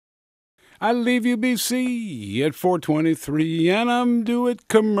I leave UBC at 4:23 and I'm due at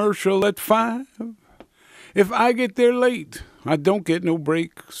commercial at 5. If I get there late, I don't get no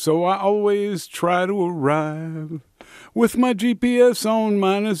break, so I always try to arrive with my GPS on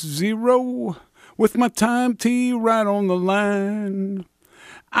 -0, with my time T right on the line.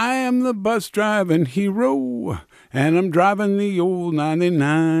 I am the bus driving hero, and I'm driving the old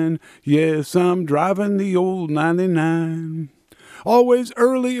 99. Yes, I'm driving the old 99. Always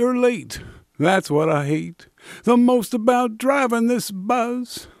early or late, that's what I hate the most about driving this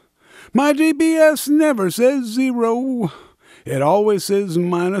bus. My GPS never says 0. It always says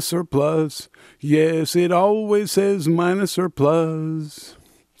minus or plus. Yes, it always says minus or plus.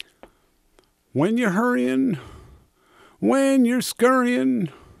 When you're hurrying, when you're scurrying,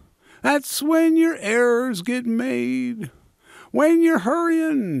 that's when your errors get made. When you're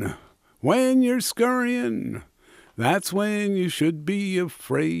hurrying, when you're scurrying, that's when you should be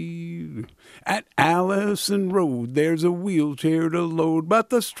afraid. At Allison Road, there's a wheelchair to load, but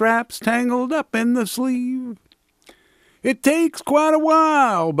the strap's tangled up in the sleeve. It takes quite a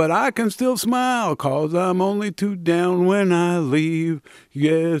while, but I can still smile, 'cause I'm only 2 down when I leave.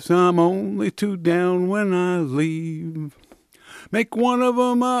 Yes, I'm only 2 down when I leave. Make one of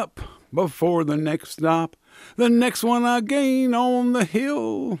 'em up before the next stop. The next one I gain on the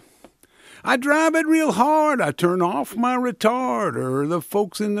hill. I drive it real hard, I turn off my retarder. The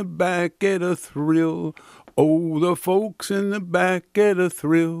folks in the back get a thrill. Oh, the folks in the back get a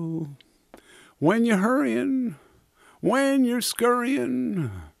thrill. When you're hurrying, when you're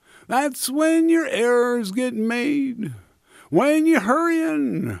scurrying, that's when your errors get made. When you're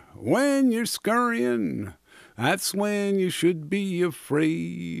hurrying, when you're scurrying, that's when you should be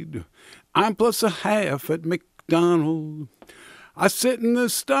afraid. I'm plus a half at McDonald's. I sit in the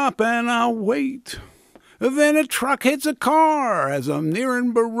stop and I wait. Then a truck hits a car as I'm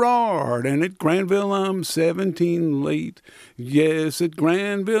nearing Burrard, and at Granville I'm 17 late. Yes, at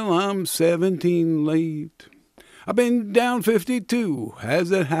Granville I'm 17 late. I've been down 52,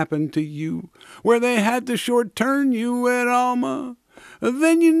 has it happened to you, where they had to short turn you at Alma?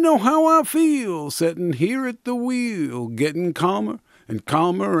 Then you know how I feel, sitting here at the wheel, getting calmer and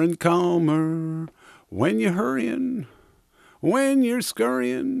calmer and calmer. When you're hurrying, when you're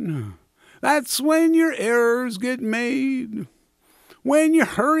scurrying, that's when your errors get made. When you're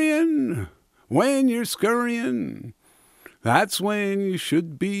hurrying, when you're scurrying, that's when you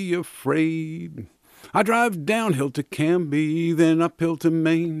should be afraid. I drive downhill to Canby, then uphill to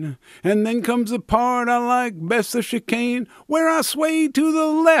Maine, and then comes the part I like best, the chicane, where I sway to the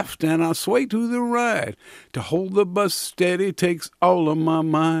left and I sway to the right. To hold the bus steady takes all of my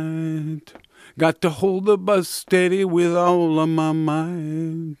might. Got to hold the bus steady with all of my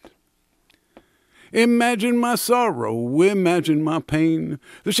might. Imagine my sorrow, imagine my pain.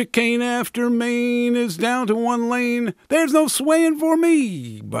 The chicane after Maine is down to 1 lane. There's no swaying for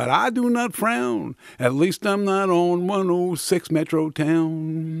me, but I do not frown. At least I'm not on 106 Metro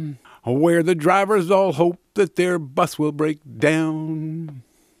Town, where the drivers all hope that their bus will break down.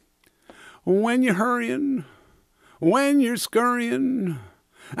 When you're hurrying, when you're scurrying,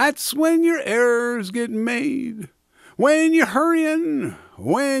 that's when your errors get made. When you're hurrying,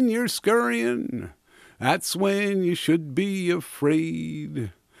 when you're scurrying, that's when you should be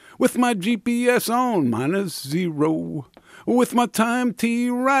afraid. With my GPS on -0, with my time T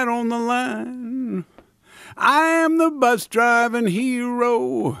right on the line, I am the bus driving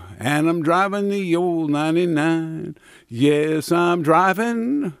hero, and I'm driving the old 99. Yes, I'm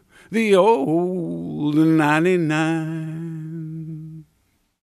driving the old 99.